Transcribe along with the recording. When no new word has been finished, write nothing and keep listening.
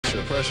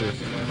Pressure.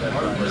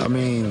 I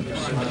mean,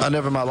 I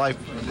never in my life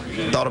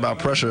thought about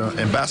pressure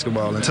in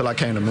basketball until I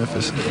came to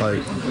Memphis.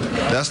 Like,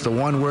 that's the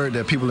one word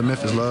that people in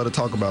Memphis love to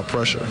talk about,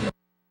 pressure.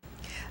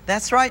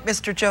 That's right,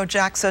 Mr. Joe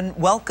Jackson.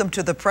 Welcome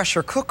to the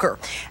pressure cooker.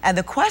 And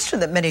the question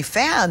that many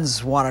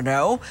fans want to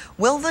know,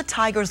 will the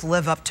Tigers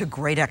live up to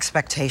great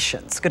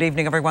expectations? Good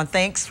evening, everyone.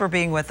 Thanks for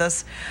being with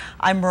us.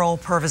 I'm Merle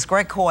Purvis.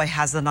 Greg Coy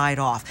has the night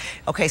off.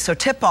 Okay, so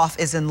tip-off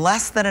is in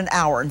less than an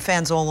hour, and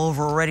fans all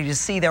over are ready to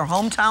see their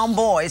hometown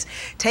boys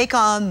take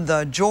on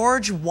the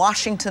George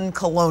Washington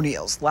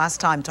Colonials. Last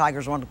time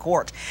Tigers won the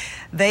court,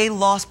 they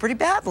lost pretty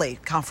badly.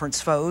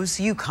 Conference foes,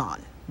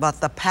 UConn. But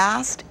the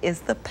past is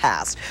the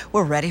past.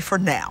 We're ready for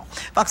now.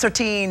 Fox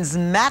 13's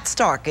Matt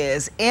Stark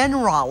is in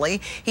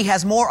Raleigh. He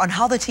has more on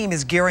how the team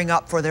is gearing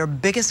up for their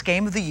biggest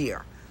game of the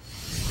year.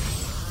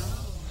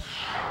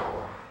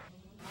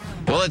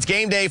 Well, it's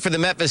game day for the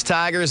Memphis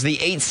Tigers, the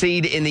 8th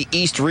seed in the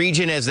East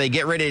region, as they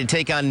get ready to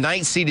take on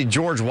 9th-seeded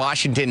George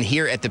Washington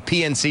here at the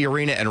PNC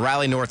Arena in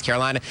Raleigh, North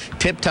Carolina.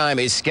 Tip time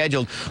is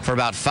scheduled for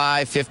about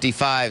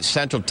 5:55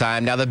 Central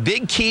Time. Now, the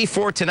big key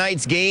for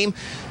tonight's game,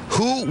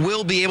 who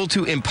will be able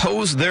to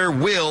impose their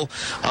will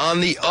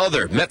on the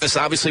other? Memphis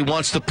obviously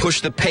wants to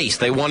push the pace.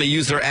 They want to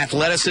use their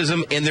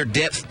athleticism and their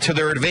depth to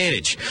their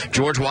advantage.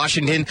 George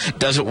Washington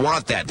doesn't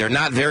want that. They're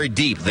not very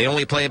deep. They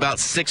only play about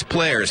 6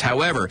 players.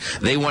 However,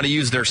 they want to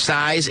use their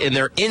size and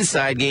their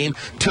inside game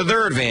to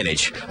their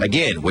advantage.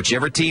 Again,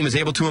 whichever team is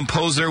able to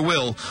impose their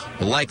will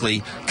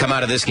likely come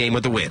out of this game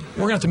with the win.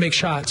 We're going to have to make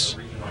shots.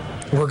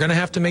 We're going to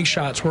have to make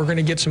shots. We're going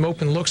to get some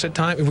open looks at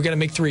times. We're going to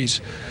make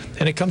threes.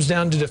 And it comes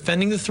down to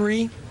defending the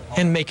three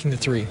and making the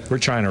three. We're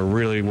trying to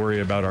really worry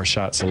about our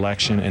shot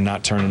selection and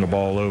not turning the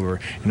ball over.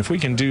 And if we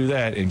can do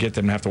that and get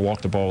them to have to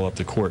walk the ball up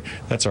the court,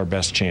 that's our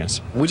best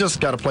chance. We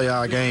just got to play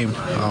our game.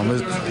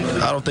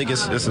 I don't think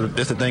it's a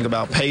thing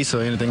about pace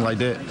or anything like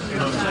that.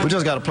 We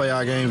just got to play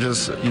our game,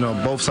 just,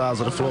 both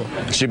sides of the floor.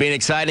 Should be an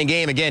exciting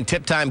game. Again,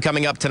 tip time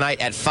coming up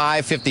tonight at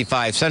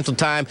 5:55 Central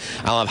Time.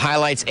 I'll have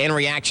highlights and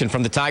reaction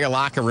from the Tiger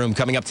locker room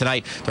coming up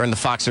tonight during the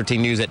Fox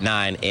 13 News at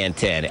 9 and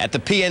 10. At the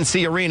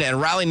PNC Arena in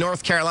Raleigh,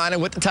 North Carolina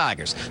with the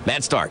Tigers.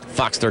 Matt Stark,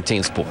 Fox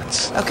 13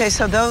 Sports. Okay,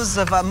 so those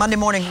of Monday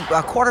morning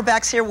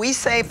quarterbacks here, we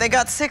say if they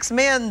got 6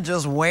 men,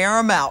 just wear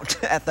them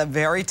out at the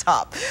very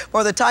top.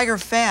 For the Tiger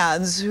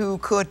fans who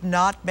could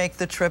not make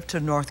the trip to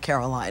North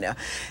Carolina,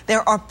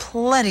 there are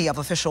plenty of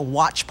official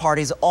watch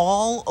parties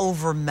all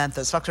over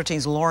Memphis. Fox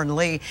 13's Lauren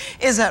Lee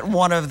is at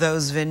one of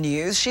those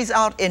venues. She's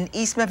out in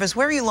East Memphis.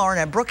 Where are you, Lauren?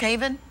 At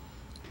Brookhaven?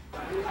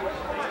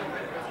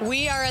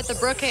 We are at the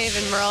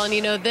Brookhaven, Merle,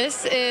 and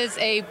this is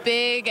a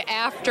big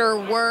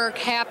after-work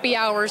happy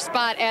hour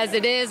spot as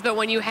it is, but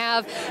when you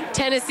have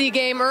Tennessee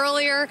game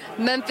earlier,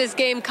 Memphis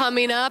game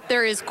coming up,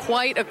 there is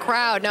quite a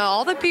crowd. Now,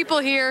 all the people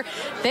here,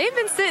 they've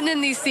been sitting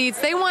in these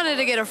seats. They wanted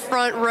to get a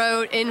front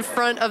row in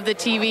front of the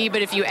TV,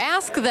 but if you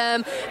ask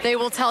them, they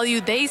will tell you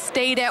they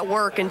stayed at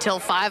work until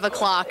 5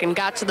 o'clock and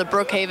got to the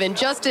Brookhaven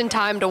just in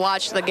time to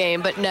watch the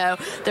game. But no,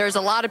 there's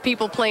a lot of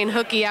people playing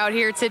hooky out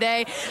here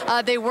today.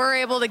 They were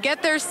able to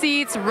get their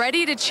seats,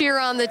 ready to cheer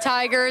on the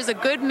Tigers. A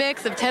good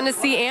mix of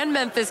Tennessee and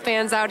Memphis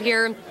fans out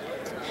here.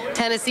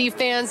 Tennessee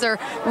fans are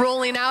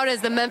rolling out as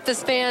the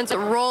Memphis fans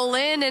roll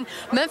in, and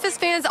Memphis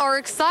fans are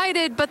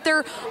excited, but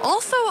they're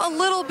also a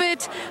little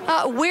bit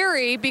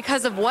wary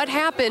because of what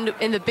happened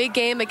in the big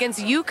game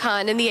against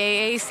UConn in the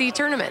AAC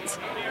tournament.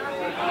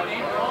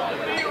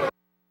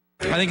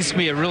 I think it's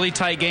going to be a really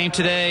tight game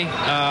today.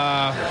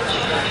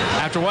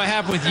 After what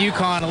happened with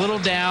UConn, a little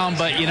down,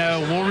 but,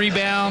 we'll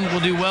rebound.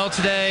 We'll do well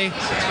today.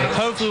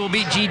 Hopefully we'll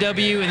beat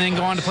GW and then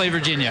go on to play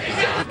Virginia.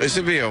 It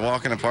should be a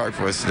walk in the park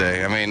for us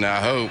today.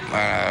 I hope.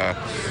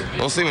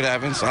 We'll see what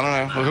happens. I don't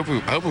know. I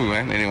hope we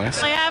win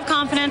anyways. I have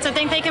confidence. I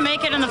think they can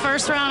make it in the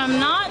first round. I'm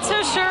not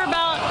so sure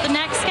about the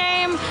next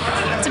game.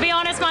 To be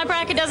honest, my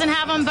bracket doesn't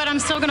have them, but I'm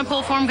still going to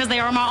pull for them because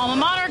they are my alma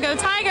mater. Go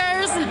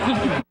Tigers!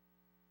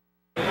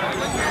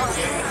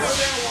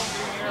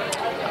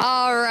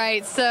 All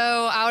right, so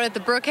out at the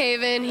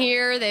Brookhaven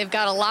here, they've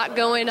got a lot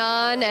going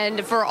on,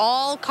 and for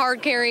all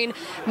card-carrying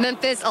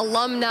Memphis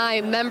alumni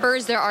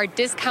members, there are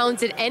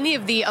discounts at any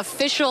of the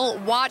official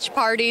watch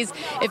parties.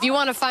 If you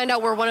want to find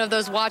out where one of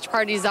those watch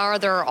parties are,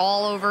 they're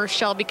all over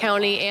Shelby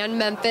County and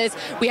Memphis.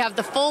 We have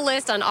the full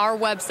list on our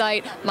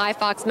website,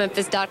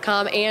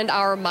 myfoxmemphis.com, and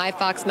our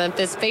MyFox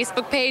Memphis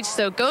Facebook page,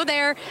 so go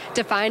there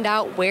to find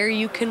out where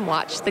you can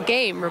watch the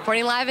game.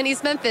 Reporting live in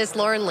East Memphis,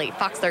 Lauren Lee,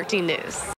 Fox 13 News.